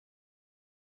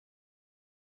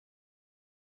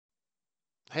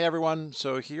Hey everyone,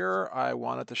 so here I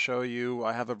wanted to show you,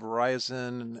 I have a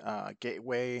Verizon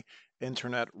Gateway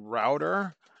internet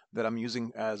router that I'm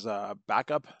using as a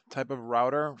backup type of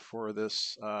router for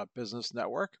this business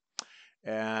network.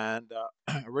 And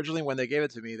originally when they gave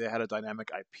it to me, they had a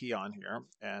dynamic IP on here,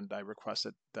 and I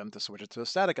requested them to switch it to a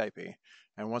static IP.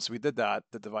 And once we did that,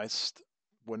 the device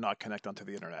would not connect onto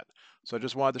the internet. So I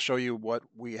just wanted to show you what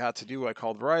we had to do. I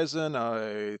called Verizon.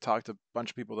 I talked to a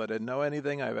bunch of people that didn't know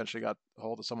anything. I eventually got a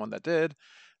hold of someone that did.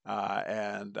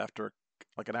 And after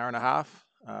like an hour and a half,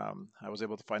 I was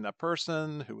able to find that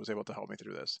person who was able to help me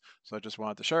through this. So I just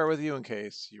wanted to share it with you in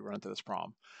case you run into this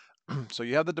problem. So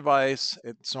you have the device,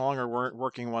 it's no longer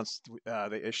working once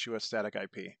they issue a static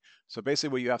IP. So basically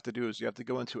what you have to do is you have to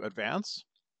go into advanced,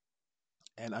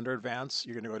 and under advanced,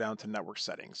 you're going to go down to network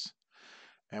settings.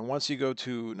 And once you go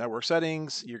to network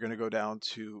settings, you're going to go down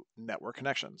to network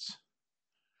connections.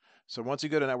 So once you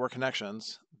go to network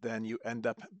connections, then you end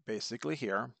up basically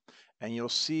here, and you'll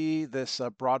see this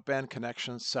broadband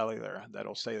connection cellular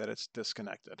that'll say that it's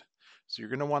disconnected. So you're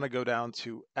going to want to go down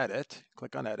to edit,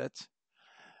 click on edit,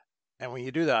 and when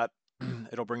you do that,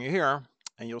 it'll bring you here,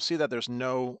 and you'll see that there's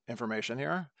no information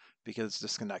here because it's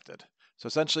disconnected. So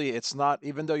essentially, it's not,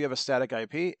 even though you have a static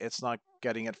IP, it's not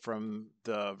getting it from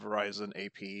the Verizon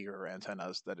AP or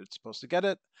antennas that it's supposed to get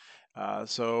it.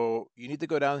 So you need to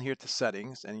go down here to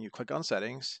settings, and you click on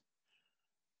settings.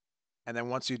 And then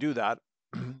once you do that,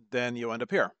 then you'll end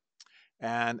up here.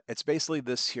 And it's basically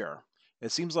this here.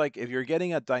 It seems like if you're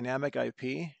getting a dynamic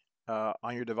IP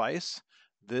on your device,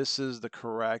 this is the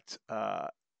correct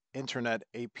internet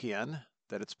APN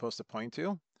that it's supposed to point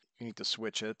to. You need to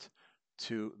switch it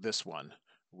to this one,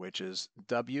 which is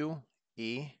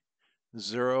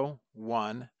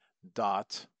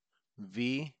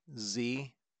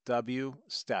WE01.VZW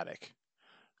static.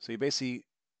 So you basically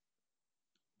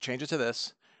change it to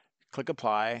this, click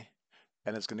apply,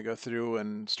 and it's going to go through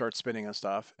and start spinning and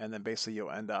stuff. And then basically you'll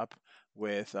end up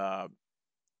with a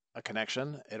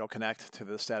connection. It'll connect to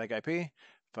the static IP.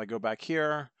 If I go back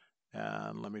here,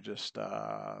 and let me just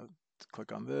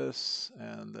click on this,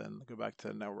 and then go back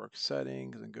to network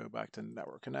settings, and go back to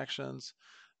network connections.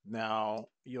 Now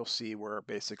you'll see where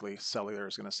basically cellular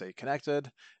is going to say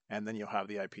connected, and then you'll have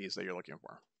the IPs that you're looking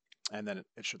for. And then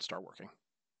it should start working.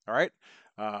 All right.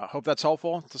 Hope that's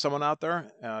helpful to someone out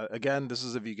there. Again, this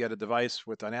is if you get a device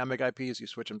with dynamic IPs, you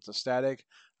switch them to static.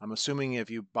 I'm assuming if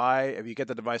you get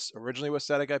the device originally with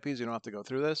static IPs, you don't have to go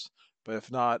through this. But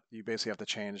if not, you basically have to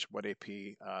change what AP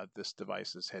this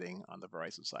device is hitting on the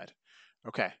Verizon side.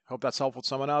 Okay. Hope that's helpful to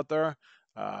someone out there.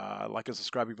 Like and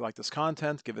subscribe if you like this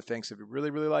content. Give it thanks if you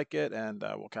really, really like it. And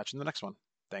we'll catch you in the next one.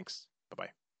 Thanks. Bye-bye.